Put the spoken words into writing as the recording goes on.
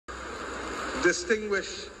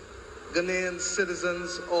distinguished Ghanaian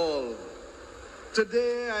citizens all.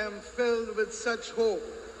 Today I am filled with such hope,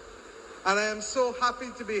 and I am so happy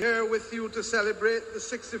to be here with you to celebrate the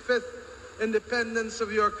 65th independence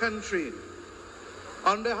of your country.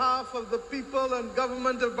 On behalf of the people and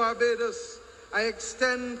government of Barbados, I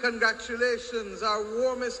extend congratulations, our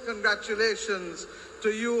warmest congratulations to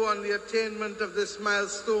you on the attainment of this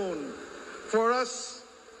milestone. For us,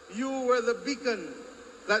 you were the beacon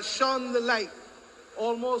that shone the light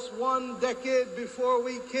almost 1 decade before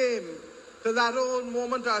we came to that own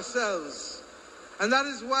moment ourselves. And that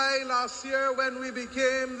is why last year, when we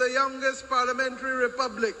became the youngest parliamentary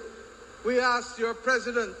republic, we asked your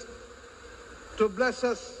president to bless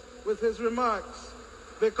us with his remarks,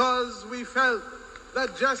 because we felt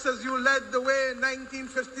that just as you led the way in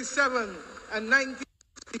 1957 and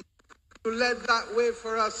 1960, you led that way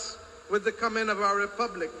for us with the coming of our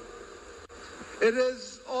republic. It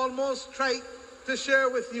is almost trite to share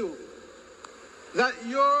with you that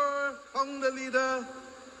your founder leader,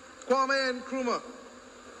 Kwame Nkrumah,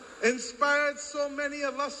 inspired so many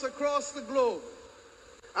of us across the globe.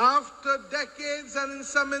 After decades and in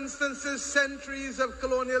some instances centuries of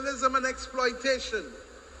colonialism and exploitation,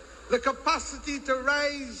 the capacity to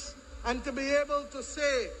rise and to be able to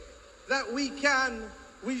say that we can,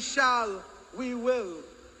 we shall, we will.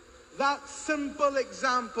 That simple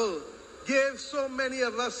example gave so many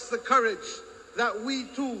of us the courage that we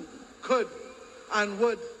too could and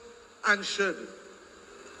would and should.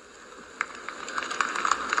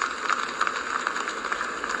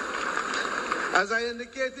 As I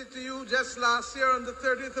indicated to you just last year on the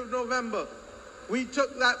 30th of November, we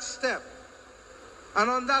took that step. And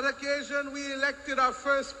on that occasion, we elected our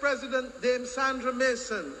first president, Dame Sandra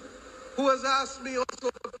Mason, who has asked me also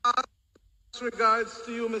to pass regards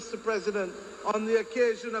to you, Mr. President, on the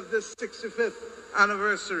occasion of this 65th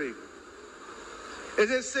anniversary. It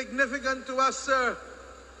is significant to us, sir,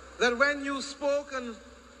 that when you spoke and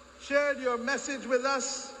shared your message with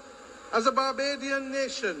us as a Barbadian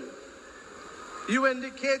nation, you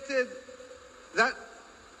indicated that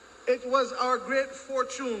it was our great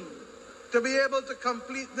fortune to be able to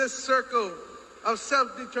complete this circle of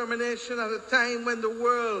self-determination at a time when the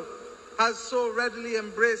world has so readily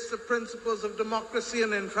embraced the principles of democracy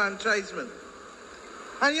and enfranchisement.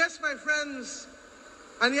 And yes, my friends,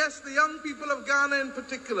 and yes, the young people of Ghana in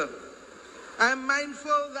particular, I am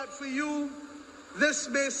mindful that for you, this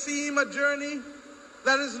may seem a journey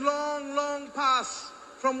that is long, long past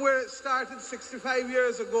from where it started 65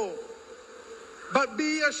 years ago. But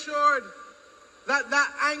be assured that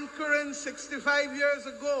that anchoring 65 years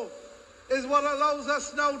ago is what allows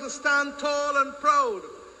us now to stand tall and proud,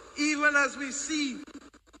 even as we see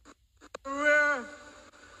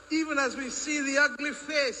the ugly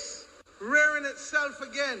face rearing itself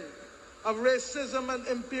again of racism and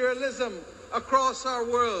imperialism across our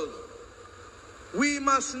world. We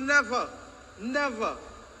must never, never,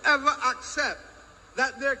 ever accept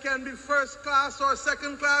that there can be first-class or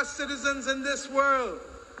second-class citizens in this world.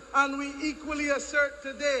 And we equally assert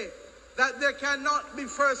today that there cannot be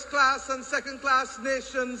first-class and second-class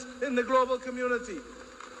nations in the global community.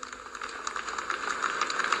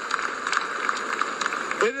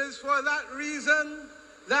 It is for that reason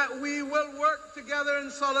that we will work together in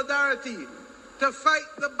solidarity to fight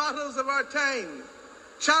the battles of our time,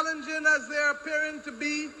 challenging as they're appearing to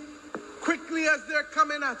be, quickly as they're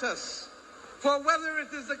coming at us. For whether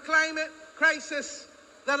it is the climate crisis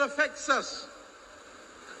that affects us,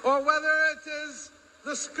 or whether it is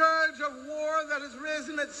the scourge of war that is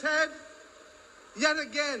raising its head yet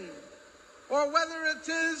again, or whether it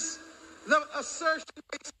is the assertion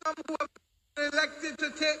by some who have been elected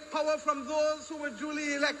to take power from those who were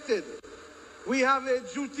duly elected, we have a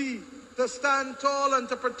duty to stand tall and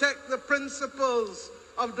to protect the principles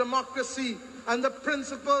of democracy and the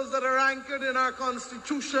principles that are anchored in our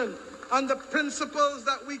Constitution and the principles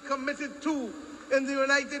that we committed to in the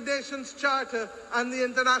United Nations Charter and the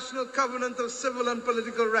International Covenant of Civil and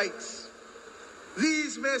Political Rights.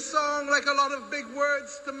 These may sound like a lot of big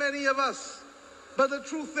words to many of us, but the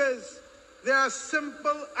truth is, they are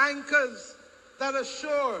simple anchors that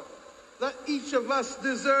assure that each of us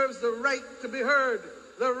deserves the right to be heard,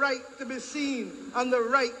 the right to be seen, and the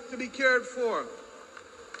right to be cared for.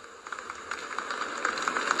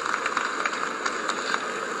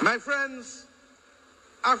 My friends,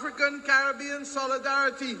 African-Caribbean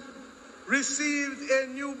solidarity received a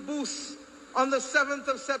new boost on the 7th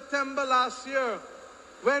of September last year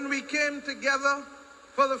when we came together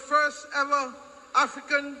for the first ever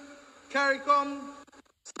African CARICOM.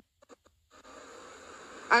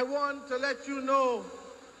 I want to let you know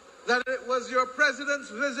that it was your president's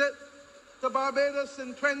visit to Barbados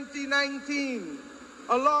in 2019,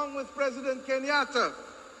 along with President Kenyatta,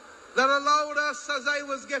 that allowed us, as I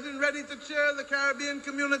was getting ready to chair the Caribbean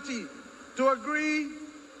community, to agree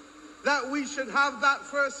that we should have that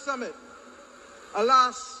first summit.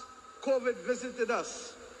 Alas, COVID visited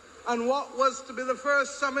us, and what was to be the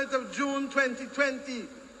first summit of June 2020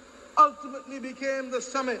 ultimately became the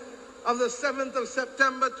summit of the 7th of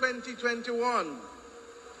September 2021.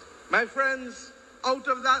 My friends, out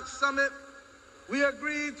of that summit, we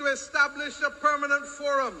agreed to establish a permanent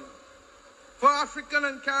forum for African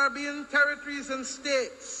and Caribbean territories and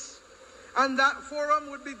states, and that forum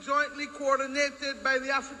would be jointly coordinated by the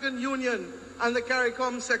African Union and the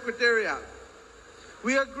CARICOM Secretariat.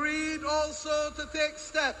 We agreed also to take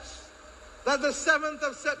steps that the 7th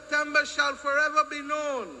of September shall forever be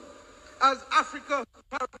known as Africa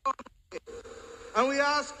CARICOM Day. And we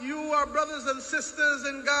ask you, our brothers and sisters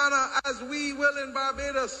in Ghana, as we will in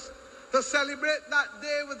Barbados, to celebrate that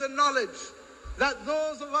day with the knowledge that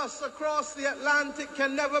those of us across the Atlantic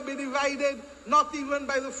can never be divided, not even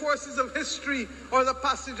by the forces of history or the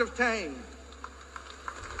passage of time.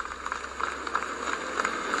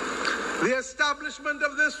 The establishment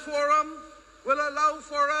of this forum will allow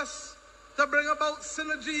for us to bring about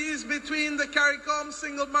synergies between the CARICOM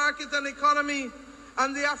single market and economy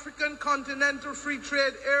and the African Continental Free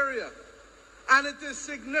Trade Area. And it is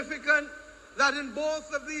significant that in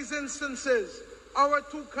both of these instances, our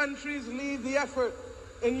two countries lead the effort.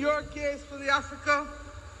 In your case, for the Africa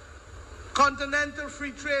Continental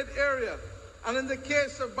Free Trade Area, and in the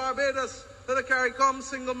case of Barbados, for the CARICOM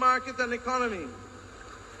single market and economy.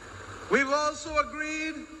 We've also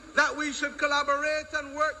agreed that we should collaborate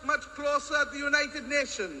and work much closer at the United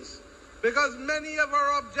Nations, because many of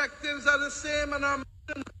our objectives are the same and our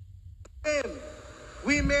mission is the same.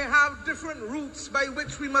 We may have different routes by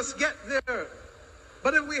which we must get there,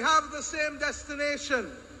 but if we have the same destination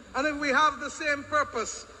and if we have the same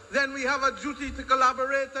purpose, then we have a duty to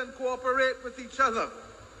collaborate and cooperate with each other.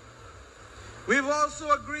 We've also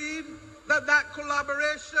agreed that that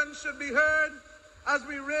collaboration should be heard as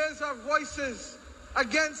we raise our voices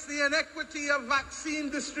against the inequity of vaccine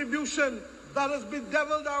distribution that has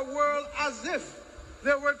bedeviled our world as if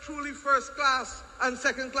there were truly first-class and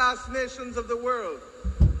second-class nations of the world.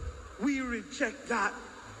 We reject that.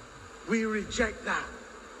 We reject that.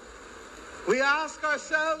 We ask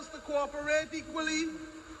ourselves to cooperate equally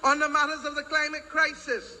on the matters of the climate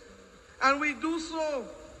crisis, and we do so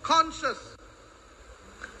conscious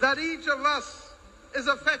that each of us is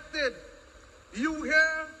affected. You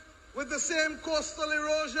here with the same coastal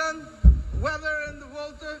erosion, whether in the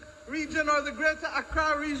Volta region or the Greater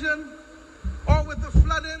Accra region, or with the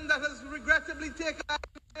flooding that has regrettably taken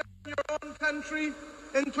place in your own country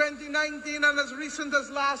in 2019 and as recent as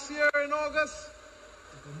last year in August,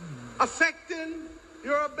 affecting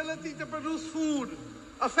your ability to produce food,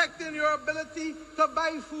 affecting your ability to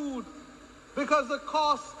buy food, because the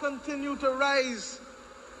costs continue to rise.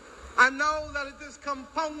 And now that it is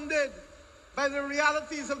compounded by the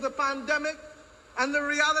realities of the pandemic and the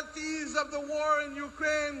realities of the war in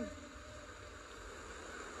Ukraine,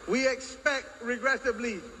 we expect,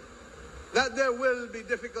 regrettably, that there will be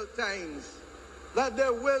difficult times, that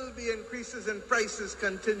there will be increases in prices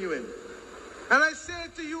continuing. And I say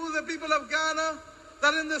to you, the people of Ghana,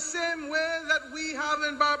 that in the same way that we have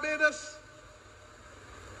in Barbados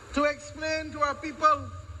to explain to our people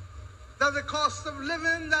that the cost of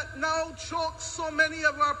living that now chokes so many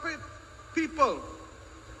of our people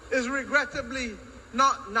is regrettably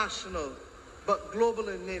not national, but global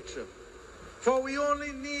in nature. For we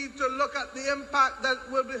only need to look at the impact that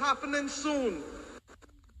will be happening soon.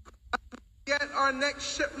 As we get our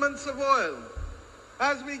next shipments of oil,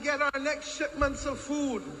 as we get our next shipments of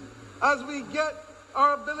food, as we get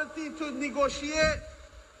our ability to negotiate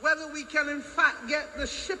whether we can in fact get the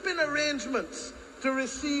shipping arrangements to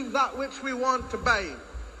receive that which we want to buy.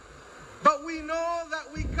 But we know that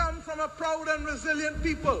we come from a proud and resilient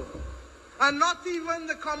people. And not even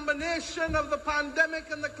the combination of the pandemic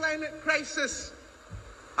and the climate crisis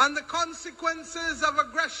and the consequences of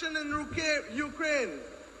aggression in Ukraine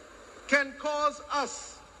can cause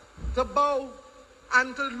us to bow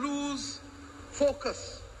and to lose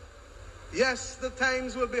focus. Yes, the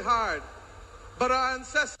times will be hard, but our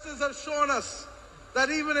ancestors have shown us that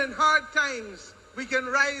even in hard times, we can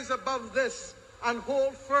rise above this and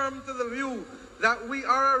hold firm to the view that we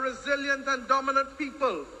are a resilient and dominant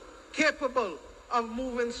people, capable of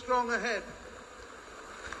moving strong ahead.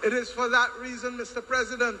 It is for that reason, Mr.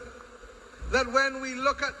 President, that when we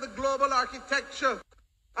look at the global architecture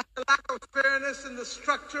and the lack of fairness in the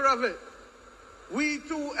structure of it, we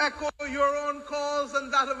too echo your own calls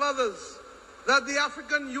and that of others that the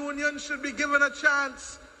African Union should be given a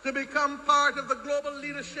chance to become part of the global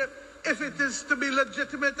leadership if it is to be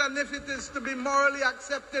legitimate and if it is to be morally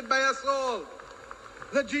accepted by us all.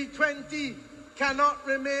 The G20 cannot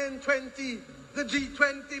remain 20. The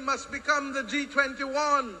G20 must become the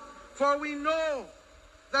G21, for we know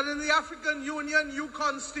that in the African Union you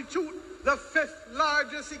constitute the 5th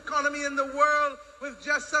largest economy in the world with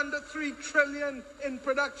just under 3 trillion in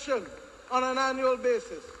production on an annual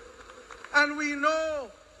basis. And we know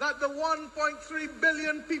that the 1.3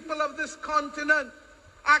 billion people of this continent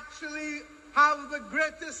actually have the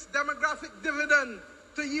greatest demographic dividend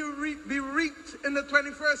to be reaped in the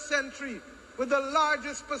 21st century, with the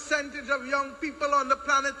largest percentage of young people on the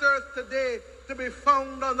planet Earth today to be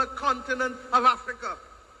found on the continent of Africa.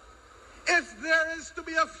 If there is to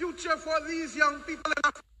be a future for these young people in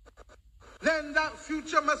Africa, then that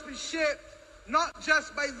future must be shaped not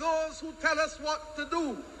just by those who tell us what to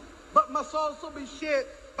do, but must also be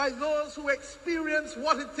shaped by those who experience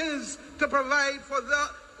what it is to provide for the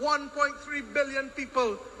 1.3 billion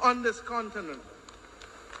people on this continent.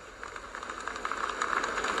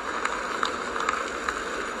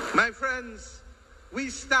 My friends, we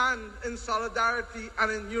stand in solidarity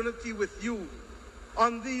and in unity with you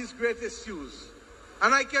on these great issues.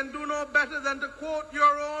 And I can do no better than to quote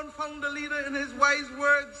your own founder leader in his wise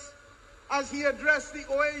words as he addressed the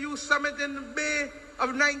OAU summit in May of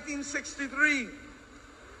 1963,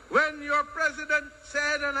 when your president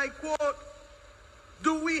said, and I quote,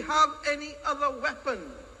 "Do we have any other weapon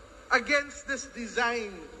against this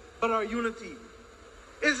design but our unity?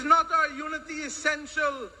 Is not our unity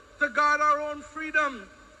essential to guard our own freedom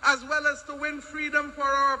as well as to win freedom for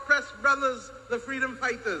our oppressed brothers, the freedom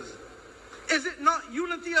fighters? Is it not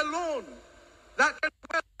unity alone that can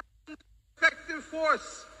well be an effective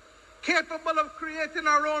force capable of creating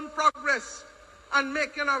our own progress and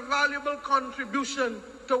making a valuable contribution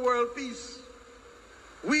to world peace?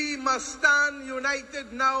 We must stand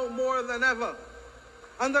united now more than ever.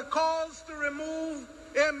 And the calls to remove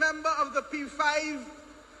a member of the P5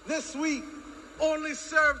 this week only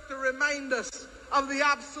serve to remind us of the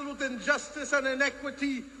absolute injustice and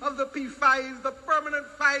inequity of the P5, the permanent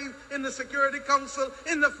 5 in the Security Council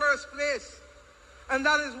in the first place. And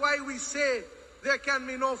that is why we say there can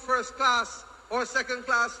be no first-class or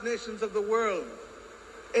second-class nations of the world.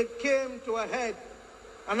 It came to a head,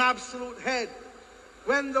 an absolute head,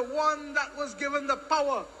 when the one that was given the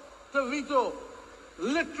power to veto,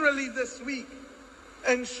 literally this week,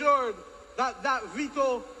 ensured that that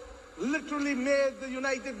veto literally made the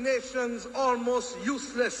United Nations almost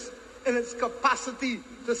useless in its capacity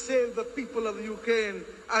to save the people of Ukraine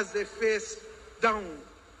as they faced down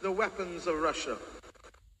the weapons of Russia.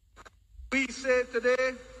 We say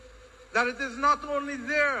today that it is not only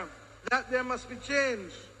there that there must be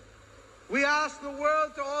change. We ask the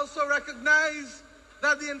world to also recognize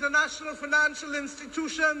that the international financial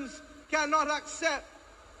institutions cannot accept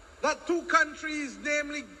that two countries,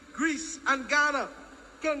 namely Greece and Ghana,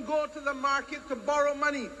 can go to the market to borrow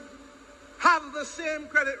money, have the same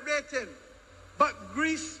credit rating, but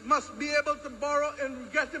Greece must be able to borrow, and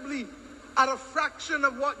regrettably, at a fraction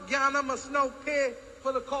of what Ghana must now pay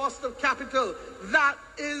for the cost of capital. That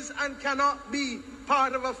is and cannot be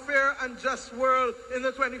part of a fair and just world in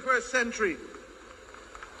the 21st century.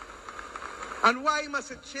 And why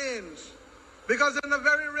must it change? Because in a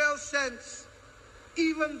very real sense,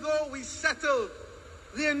 even though we settled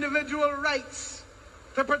the individual rights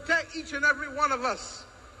to protect each and every one of us,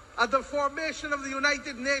 at the formation of the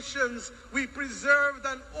United Nations, we preserved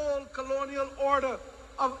an old colonial order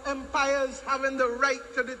of empires having the right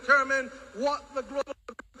to determine what the global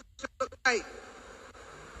should look like.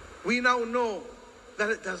 We now know that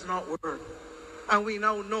it does not work. And we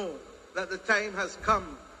now know that the time has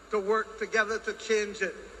come to work together to change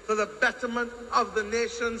it for the betterment of the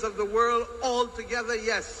nations of the world altogether,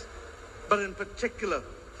 yes, but in particular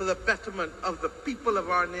for the betterment of the people of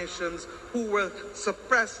our nations who were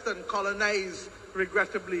suppressed and colonized,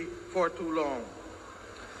 regrettably, for too long.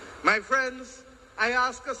 My friends, I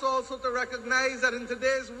ask us also to recognize that in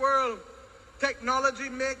today's world, technology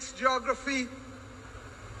makes geography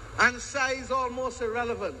and size almost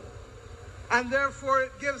irrelevant. And therefore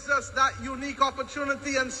it gives us that unique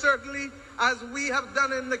opportunity, and certainly as we have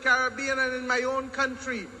done in the Caribbean and in my own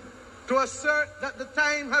country, to assert that the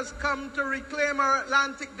time has come to reclaim our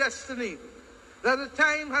Atlantic destiny, that the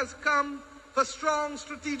time has come for strong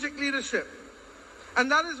strategic leadership.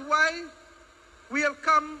 And that is why we have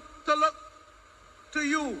come to look to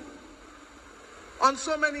you on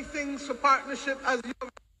so many things for partnership as you have.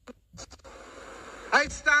 I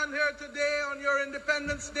stand here today on your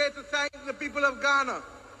Independence Day to thank the people of Ghana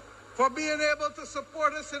for being able to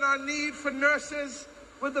support us in our need for nurses,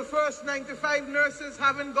 with the first 95 nurses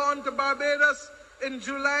having gone to Barbados in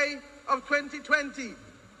July of 2020.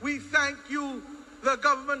 We thank you, the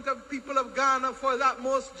government of people of Ghana, for that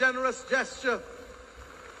most generous gesture.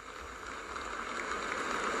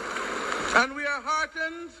 And we are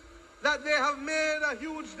heartened that they have made a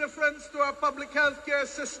huge difference to our public health care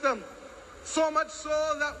system. So much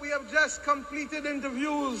so that we have just completed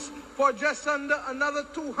interviews for just under another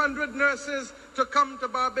 200 nurses to come to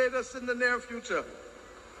Barbados in the near future.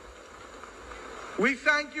 We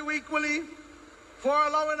thank you equally for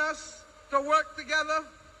allowing us to work together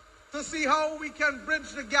to see how we can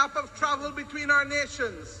bridge the gap of travel between our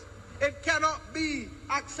nations. It cannot be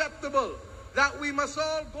acceptable that we must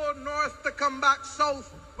all go north to come back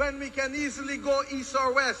south when we can easily go east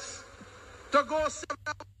or west. To go 7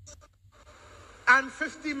 hours and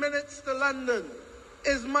 50 minutes to London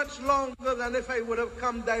is much longer than if I would have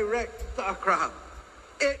come direct to Accra.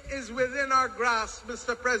 It is within our grasp,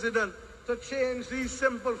 Mr. President, to change these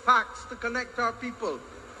simple facts to connect our people.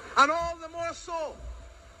 And all the more so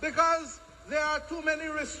because there are too many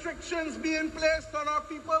restrictions being placed on our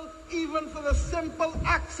people, even for the simple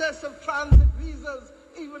access of transit visas,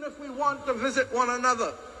 even if we want to visit one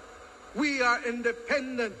another. We are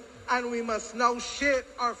independent, and we must now shape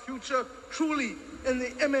our future truly in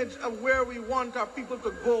the image of where we want our people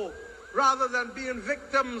to go, rather than being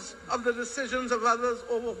victims of the decisions of others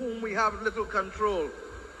over whom we have little control.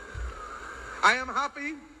 I am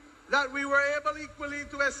happy that we were able equally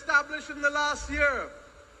to establish in the last year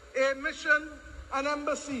a mission, an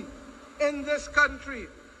embassy in this country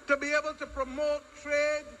to be able to promote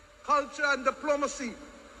trade, culture, and diplomacy.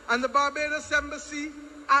 And the Barbados Embassy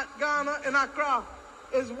at Ghana in Accra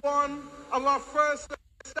is one of our first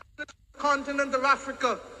established in the continent of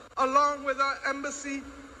Africa, along with our embassy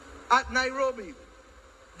at Nairobi.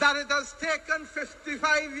 That it has taken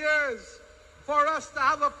 55 years for us to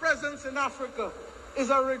have a presence in Africa is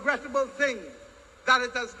a regrettable thing. That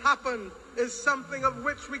it has happened is something of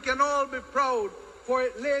which we can all be proud, for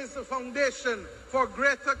it lays the foundation for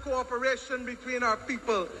greater cooperation between our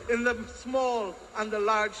people in the small and the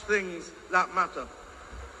large things that matter.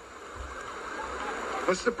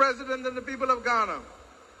 Mr. President and the people of Ghana,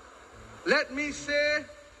 let me say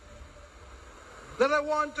that I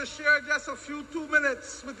want to share just a few 2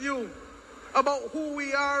 minutes with you about who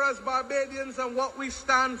we are as Barbadians and what we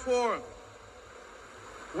stand for.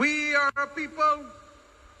 We are a people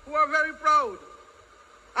who are very proud.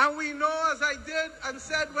 And we know, as I did and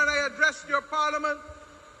said when I addressed your parliament,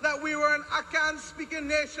 that we were an Akan-speaking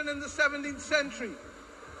nation in the 17th century,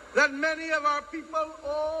 that many of our people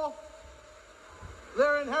owe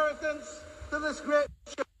their inheritance to this great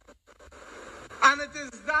nation. And it is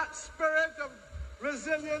that spirit of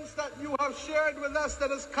resilience that you have shared with us that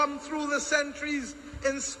has come through the centuries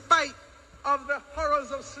in spite of the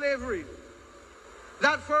horrors of slavery.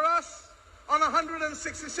 That for us, on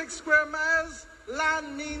 166 square miles,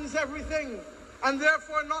 land means everything. And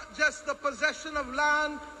therefore, not just the possession of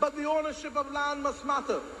land, but the ownership of land must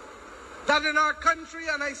matter. That in our country,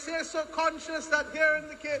 and I say so conscious that here in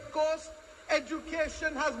the Cape Coast,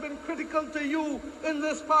 education has been critical to you in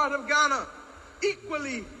this part of Ghana.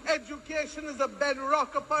 Equally, education is a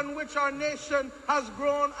bedrock upon which our nation has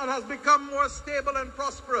grown and has become more stable and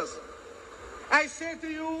prosperous. I say to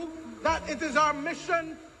you that it is our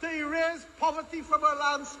mission to erase poverty from our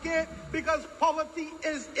landscape, because poverty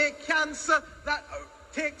is a cancer that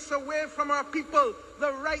takes away from our people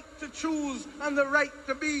the right to choose and the right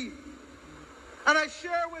to be. And I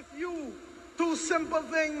share with you two simple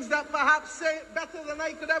things that perhaps say it better than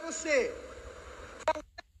I could ever say. For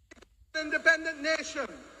an independent nation,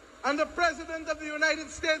 and the President of the United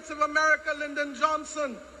States of America, Lyndon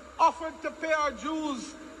Johnson, offered to pay our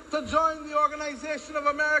dues to join the Organization of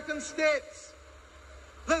American States.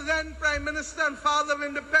 The then Prime Minister and Father of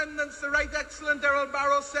Independence, the Right Excellent Errol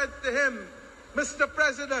Barrow, said to him, "Mr.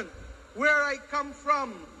 President, where I come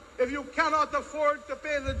from, if you cannot afford to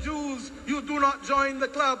pay the dues, you do not join the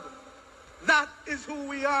club." That is who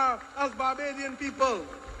we are as Barbadian people.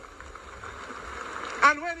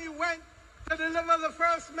 And when he went to deliver the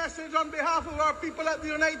first message on behalf of our people at the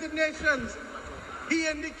United Nations, he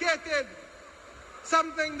indicated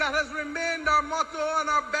something that has remained our motto and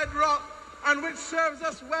our bedrock, and which serves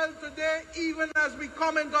us well today, even as we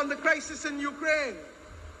comment on the crisis in Ukraine,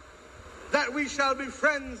 that we shall be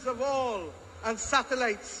friends of all and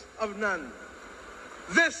satellites of none.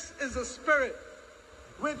 This is a spirit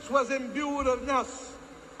which was imbued of us,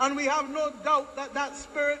 and we have no doubt that that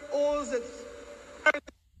spirit owes its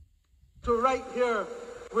to right here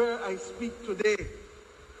where I speak today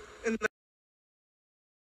in the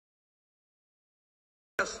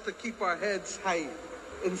us to keep our heads high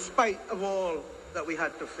in spite of all that we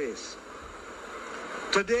had to face.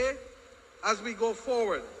 Today, as we go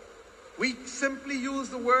forward, we simply use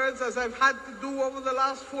the words as I've had to do over the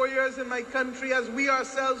last 4 years in my country as we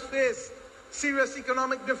ourselves face serious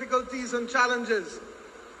economic difficulties and challenges,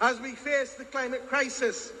 as we face the climate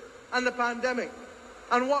crisis and the pandemic.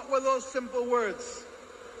 And what were those simple words?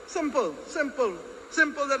 Simple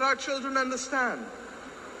that our children understand.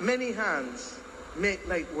 Many hands make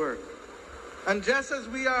light work. And just as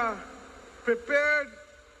we are prepared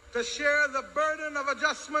to share the burden of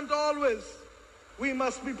adjustment always, we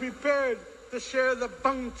must be prepared to share the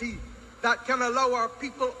bounty that can allow our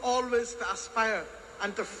people always to aspire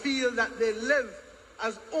and to feel that they live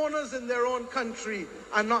as owners in their own country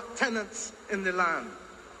and not tenants in the land.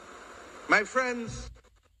 My friends,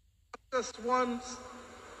 just once,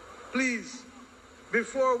 please,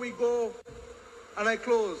 before we go and I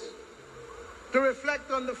close, to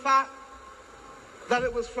reflect on the fact that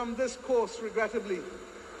it was from this coast, regrettably,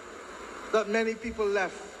 that many people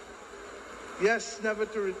left. Yes, never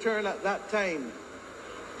to return at that time,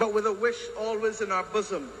 but with a wish always in our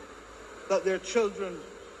bosom that their children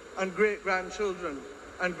and great-grandchildren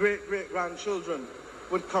and great-great-grandchildren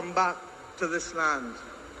would come back to this land.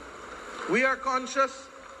 We are conscious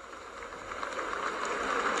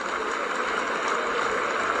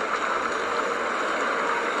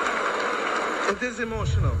it is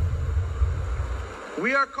emotional.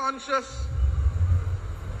 We are conscious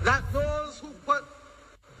that those who put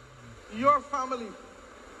your family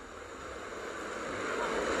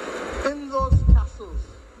in those castles,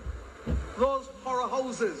 those horror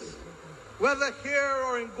houses, whether here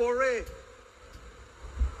or in Gorée,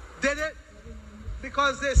 did it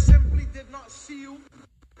because they simply did not see you,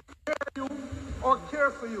 hear you, or care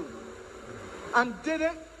for you, and did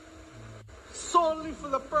it solely for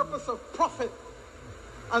the purpose of profit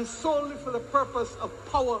and solely for the purpose of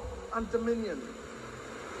power and dominion.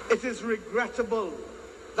 It is regrettable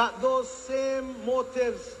that those same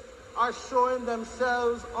motives are showing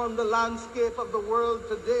themselves on the landscape of the world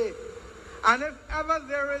today. And if ever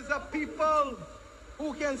there is a people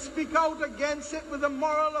who can speak out against it with a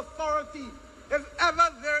moral authority, if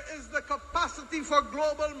ever there is the capacity for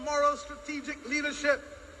global moral strategic leadership,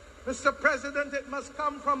 Mr. President, it must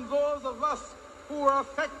come from those of us who are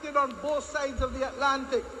affected on both sides of the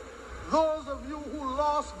Atlantic, those of you who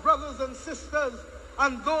lost brothers and sisters,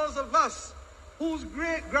 and those of us whose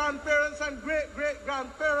great-grandparents and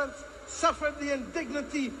great-great-grandparents suffered the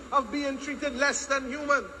indignity of being treated less than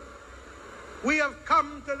human. We have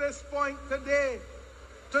come to this point today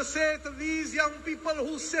to say to these young people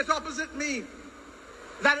who sit opposite me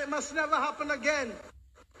that it must never happen again.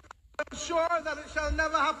 I'm sure that it shall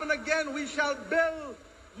never happen again. We shall build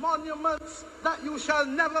monuments that you shall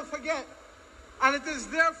never forget. And it is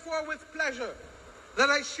therefore with pleasure that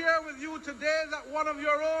I share with you today that one of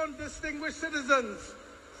your own distinguished citizens,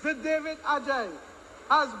 Sir David Ajay,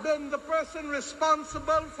 has been the person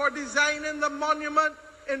responsible for designing the monument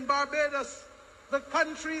in Barbados, the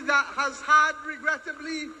country that has had,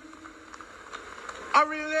 regrettably, a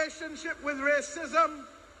relationship with racism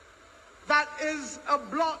that is a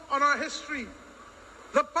blot on our history.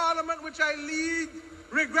 The parliament which I lead,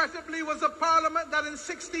 regrettably, was a parliament that in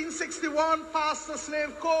 1661 passed the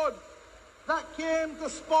slave code that came to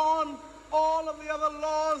spawn all of the other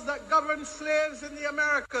laws that govern slaves in the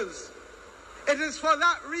Americas. It is for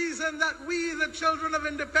that reason that we, the children of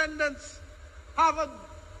independence, have an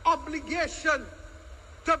obligation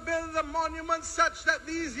to build a monument such that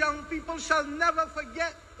these young people shall never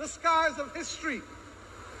forget the scars of history.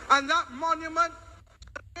 And that monument,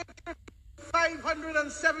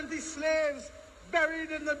 570 slaves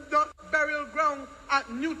buried in the burial ground at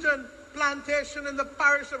Newton Plantation in the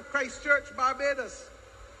parish of Christchurch, Barbados.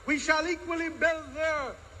 We shall equally build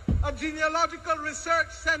there a genealogical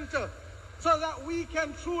research center so that we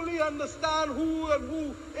can truly understand who and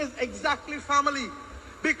who is exactly family.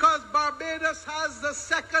 Because Barbados has the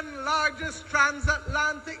second largest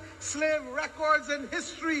transatlantic slave records in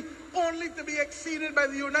history, only to be exceeded by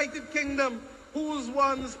the United Kingdom, whose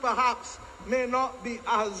ones perhaps may not be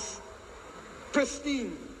as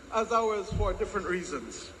pristine as ours for different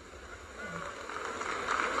reasons.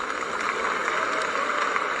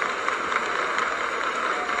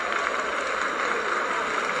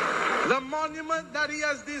 The monument that he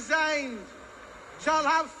has designed shall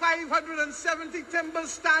have 570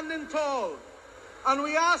 timbers standing tall. And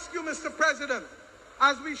we ask you, Mr. President,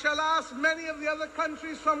 as we shall ask many of the other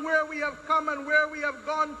countries from where we have come and where we have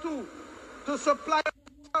gone to supply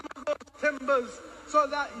some of those timbers so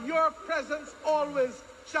that your presence always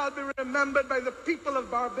shall be remembered by the people of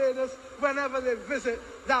Barbados whenever they visit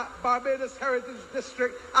that Barbados Heritage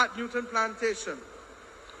District at Newton Plantation.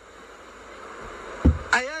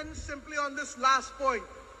 I end simply on this last point.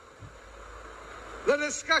 The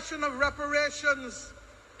discussion of reparations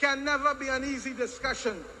can never be an easy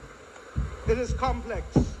discussion. It is complex.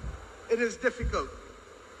 It is difficult.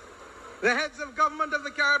 The heads of government of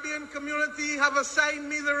the Caribbean community have assigned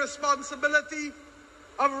me the responsibility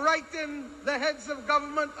of writing the heads of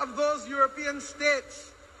government of those European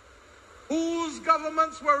states whose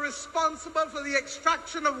governments were responsible for the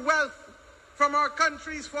extraction of wealth from our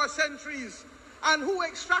countries for centuries, and who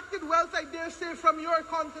extracted wealth, I dare say, from your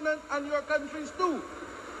continent and your countries too.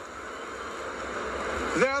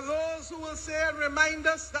 There are those who will say and remind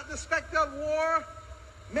us that the specter of war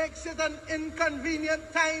makes it an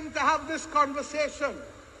inconvenient time to have this conversation.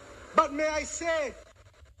 But may I say,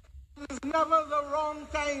 it is never the wrong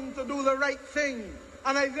time to do the right thing.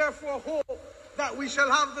 And I therefore hope that we shall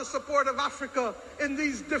have the support of Africa in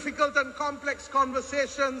these difficult and complex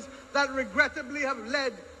conversations that regrettably have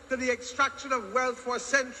led to the extraction of wealth for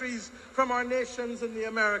centuries from our nations in the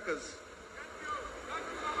Americas.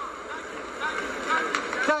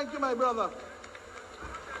 Thank you, my brother.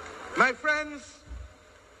 My friends,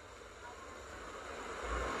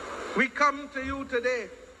 we come to you today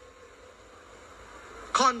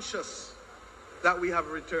conscious that we have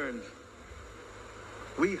returned.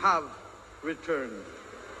 We have returned.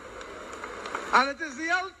 And it is the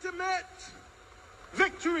ultimate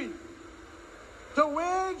victory to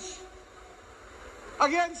wage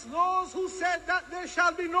against those who said that there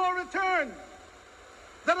shall be no return,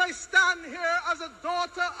 that I stand here as a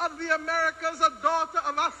daughter of the Americas, a daughter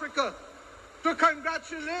of Africa, to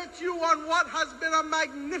congratulate you on what has been a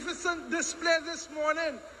magnificent display this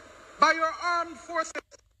morning by your armed forces,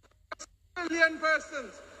 million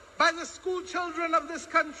persons, by the school children of this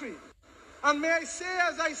country. And may I say,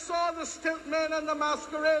 as I saw the stiltmen and the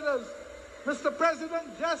masqueraders, Mr.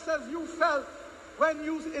 President, just as you felt when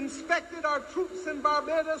you inspected our troops in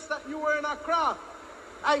Barbados that you were in Accra,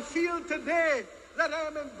 I feel today that I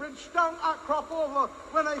am in Bridgetown at Cropover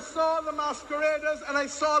when I saw the masqueraders and I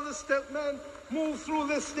saw the stiltmen move through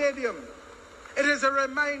this stadium. It is a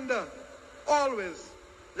reminder always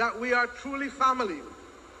that we are truly family.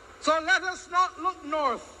 So let us not look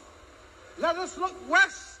north. Let us look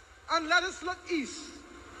west and let us look east.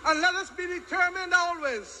 And let us be determined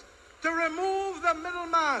always to remove the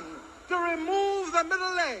middleman, to remove the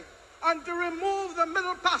middle leg, and to remove the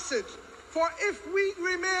middle passage. For if we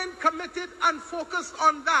remain committed and focused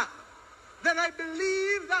on that, then I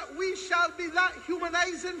believe that we shall be that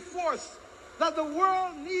humanizing force that the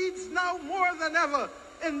world needs now more than ever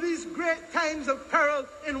in these great times of peril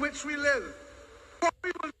in which we live. For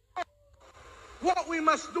we will know what we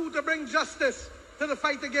must do to bring justice to the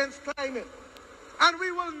fight against climate. And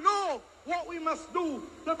we will know what we must do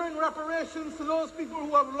to bring reparations to those people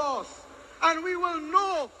who have lost. And we will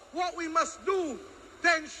know what we must do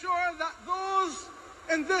to ensure that those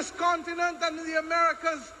in this continent and in the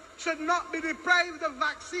Americas should not be deprived of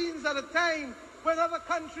vaccines at a time when other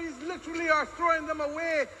countries literally are throwing them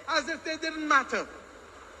away as if they didn't matter.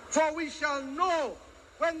 For we shall know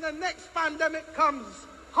when the next pandemic comes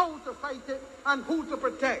how to fight it and who to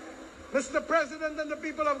protect. Mr. President and the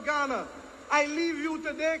people of Ghana, I leave you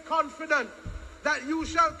today confident that you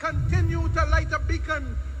shall continue to light a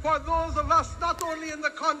beacon for those of us not only in the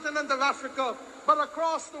continent of Africa, but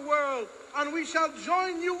across the world. And we shall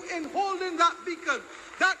join you in holding that beacon,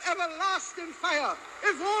 that everlasting fire,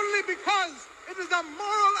 if only because it is a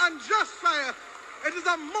moral and just fire. It is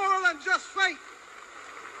a moral and just fight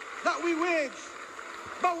that we wage.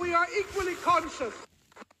 But we are equally conscious.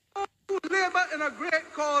 Those who labor in a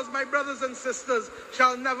great cause, my brothers and sisters,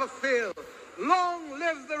 shall never fail. Long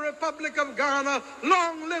live the Republic of Ghana.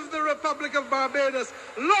 Long live the Republic of Barbados.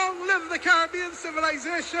 Long live the Caribbean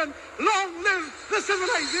civilization. Long live the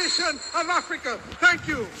civilization of Africa. Thank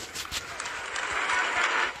you.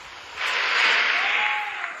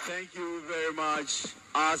 Thank you very much,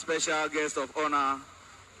 our special guest of honor,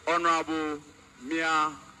 Honorable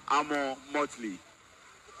Mia Amo Motley.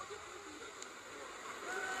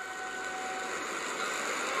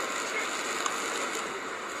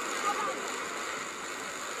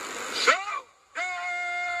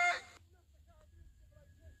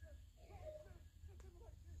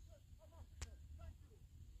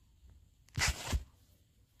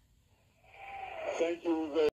 Thank you very